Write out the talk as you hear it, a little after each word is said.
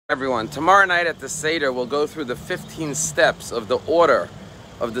Everyone, tomorrow night at the Seder, we'll go through the 15 steps of the order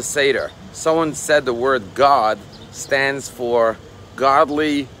of the Seder. Someone said the word God stands for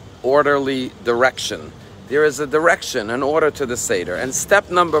godly, orderly direction. There is a direction, an order to the Seder. And step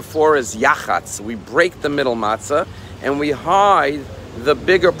number 4 is yachatz. We break the middle matzah and we hide the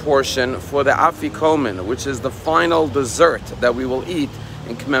bigger portion for the afikomen, which is the final dessert that we will eat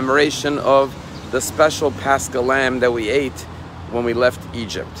in commemoration of the special Paschal lamb that we ate when we left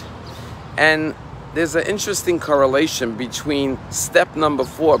Egypt. And there's an interesting correlation between step number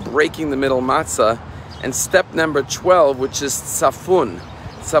 4, breaking the middle matzah, and step number 12, which is tzafun.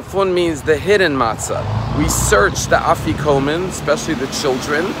 Tzafun means the hidden matzah. We search the afikomen, especially the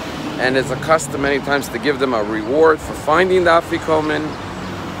children, and it's a custom many times to give them a reward for finding the afikomen.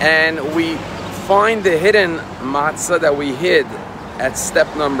 And we find the hidden matzah that we hid at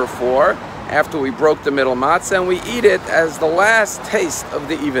step number 4, after we broke the middle matzah, and we eat it as the last taste of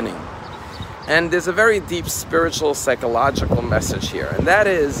the evening. And there's a very deep spiritual, psychological message here, and that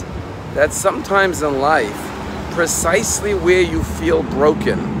is that sometimes in life, precisely where you feel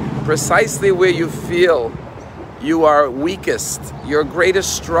broken, precisely where you feel you are weakest, your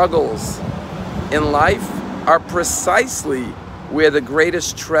greatest struggles in life are precisely where the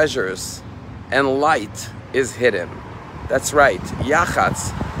greatest treasures and light is hidden. That's right,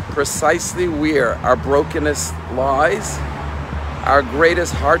 yachatz. Precisely where our brokenness lies, our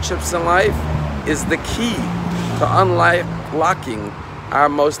greatest hardships in life, is the key to unlocking our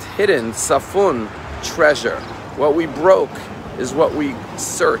most hidden tzafun treasure. What we broke is what we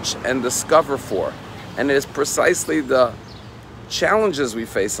search and discover for. And it is precisely the challenges we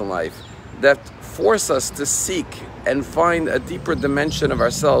face in life that force us to seek and find a deeper dimension of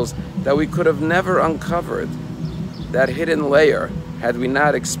ourselves that we could have never uncovered, that hidden layer, had we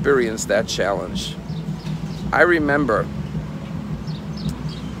not experienced that challenge. I remember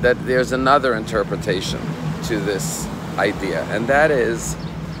that there's another interpretation to this idea, and that is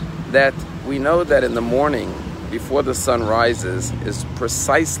that we know that in the morning, before the sun rises, is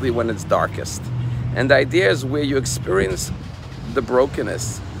precisely when it's darkest. And the idea is where you experience the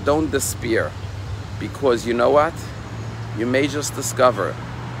brokenness, don't despair, because you know what? You may just discover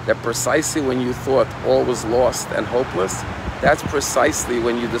that precisely when you thought all was lost and hopeless, that's precisely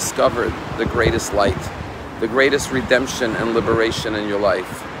when you discovered the greatest light, the greatest redemption and liberation in your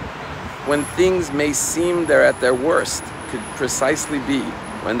life. When things may seem they're at their worst, could precisely be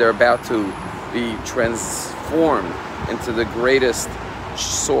when they're about to be transformed into the greatest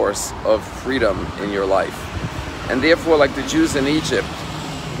source of freedom in your life. And therefore, like the Jews in Egypt,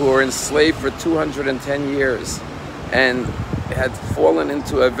 who were enslaved for 210 years and had fallen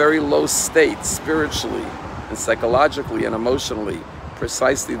into a very low state spiritually and psychologically and emotionally,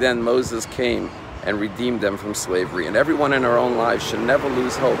 precisely then Moses came and redeemed them from slavery. And everyone in our own lives should never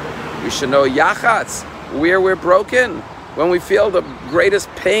lose hope. We should know yachatz, where we're broken, when we feel the greatest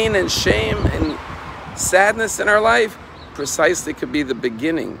pain and shame and sadness in our life, precisely could be the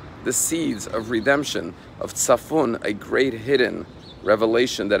beginning, the seeds of redemption, of tzafun, a great hidden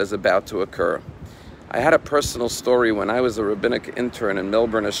revelation that is about to occur. I had a personal story when I was a rabbinic intern in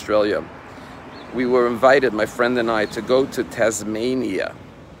Melbourne, Australia. We were invited, my friend and I, to go to Tasmania.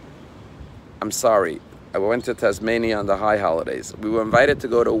 I'm sorry, I went to Tasmania on the high holidays. We were invited to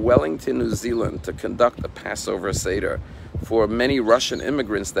go to Wellington, New Zealand to conduct a Passover Seder for many Russian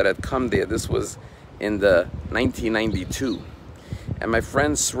immigrants that had come there. This was in the 1992. And my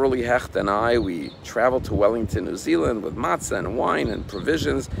friend Swirly Hecht and I, we traveled to Wellington, New Zealand with matzah and wine and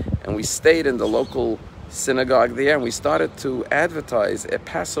provisions, and we stayed in the local synagogue there, and we started to advertise a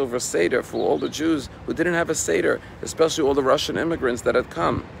Passover Seder for all the Jews who didn't have a Seder, especially all the Russian immigrants that had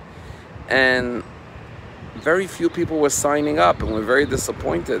come. And very few people were signing up, and we were very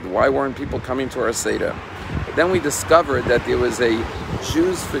disappointed. Why weren't people coming to our Seder? But then we discovered that there was a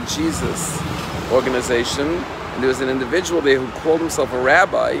Jews for Jesus organization, and there was an individual there who called himself a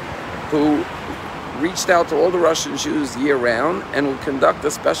rabbi, who reached out to all the Russian Jews year-round and would conduct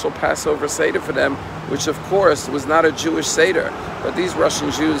a special Passover Seder for them, which of course was not a Jewish Seder. But these Russian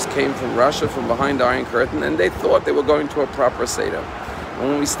Jews came from Russia, from behind the Iron Curtain, and they thought they were going to a proper Seder. And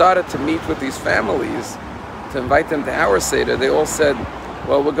when we started to meet with these families, to invite them to our Seder, they all said,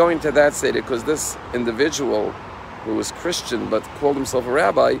 well, we're going to that Seder because this individual, who was Christian but called himself a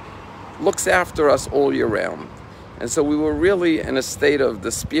rabbi, looks after us all year round. And so we were really in a state of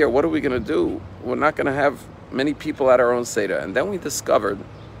despair. What are we going to do? We're not going to have many people at our own Seder. And then we discovered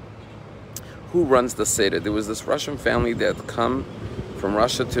who runs the Seder. There was this Russian family that had come from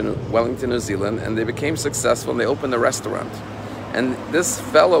Russia to Wellington, New Zealand, and they became successful, and they opened a restaurant. And this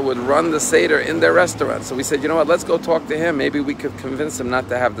fellow would run the Seder in their restaurant. So we said, you know what, let's go talk to him. Maybe we could convince him not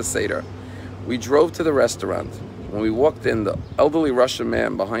to have the Seder. We drove to the restaurant. When we walked in, the elderly Russian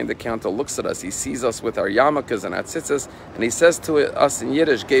man behind the counter looks at us. He sees us with our yarmulkes and our tzitzis, and he says to us in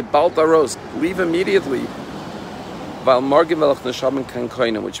Yiddish, "Geh bald aros, leave immediately.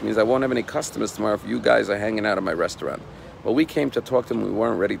 Which means I won't have any customers tomorrow if you guys are hanging out at my restaurant." Well, we came to talk to him. We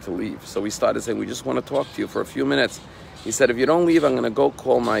weren't ready to leave. So we started saying, we just want to talk to you for a few minutes. He said, if you don't leave, I'm going to go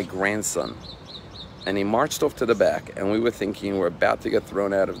call my grandson. And he marched off to the back. And we were thinking we're about to get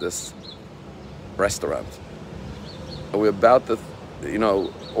thrown out of this restaurant. We're about to,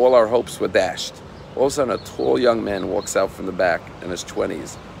 all our hopes were dashed. All of a sudden, a tall young man walks out from the back in his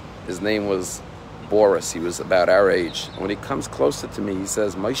 20s. His name was Boris. He was about our age. And when he comes closer to me, he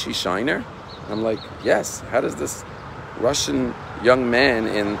says, Moshe Scheiner? I'm like, yes. How does this Russian young man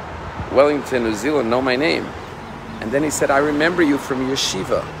in Wellington, New Zealand know my name? And then he said, I remember you from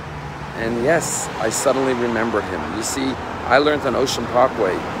yeshiva. And yes, I suddenly remembered him. You see, I learned on Ocean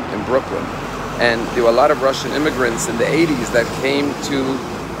Parkway in Brooklyn. And there were a lot of Russian immigrants in the 80s that came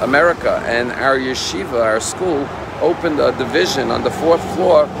to America. And our yeshiva, our school, opened a division on the 4th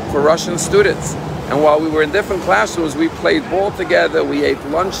floor for Russian students. And while we were in different classrooms, we played ball together, we ate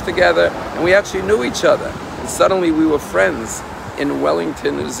lunch together, and we actually knew each other. And suddenly we were friends in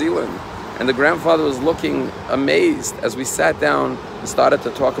Wellington, New Zealand. And the grandfather was looking amazed as we sat down and started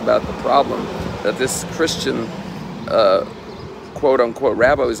to talk about the problem that this Christian, quote-unquote,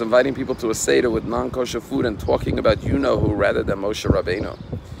 rabbi was inviting people to a Seder with non-kosher food and talking about you-know-who rather than Moshe Rabbeinu.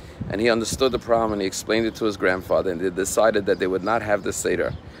 And he understood the problem and he explained it to his grandfather, and they decided that they would not have the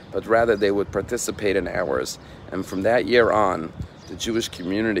Seder, but rather they would participate in ours. And from that year on, the Jewish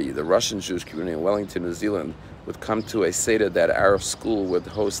community, the Russian Jewish community in Wellington, New Zealand, would come to a Seder that our school would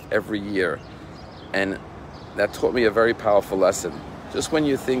host every year. And that taught me a very powerful lesson. Just when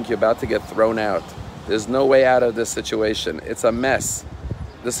you think you're about to get thrown out, there's no way out of this situation. It's a mess.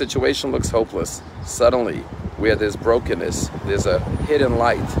 The situation looks hopeless. Suddenly, where there's brokenness, there's a hidden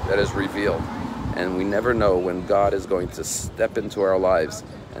light that is revealed. And we never know when God is going to step into our lives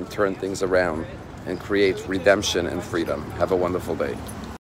and turn things around and create redemption and freedom. Have a wonderful day.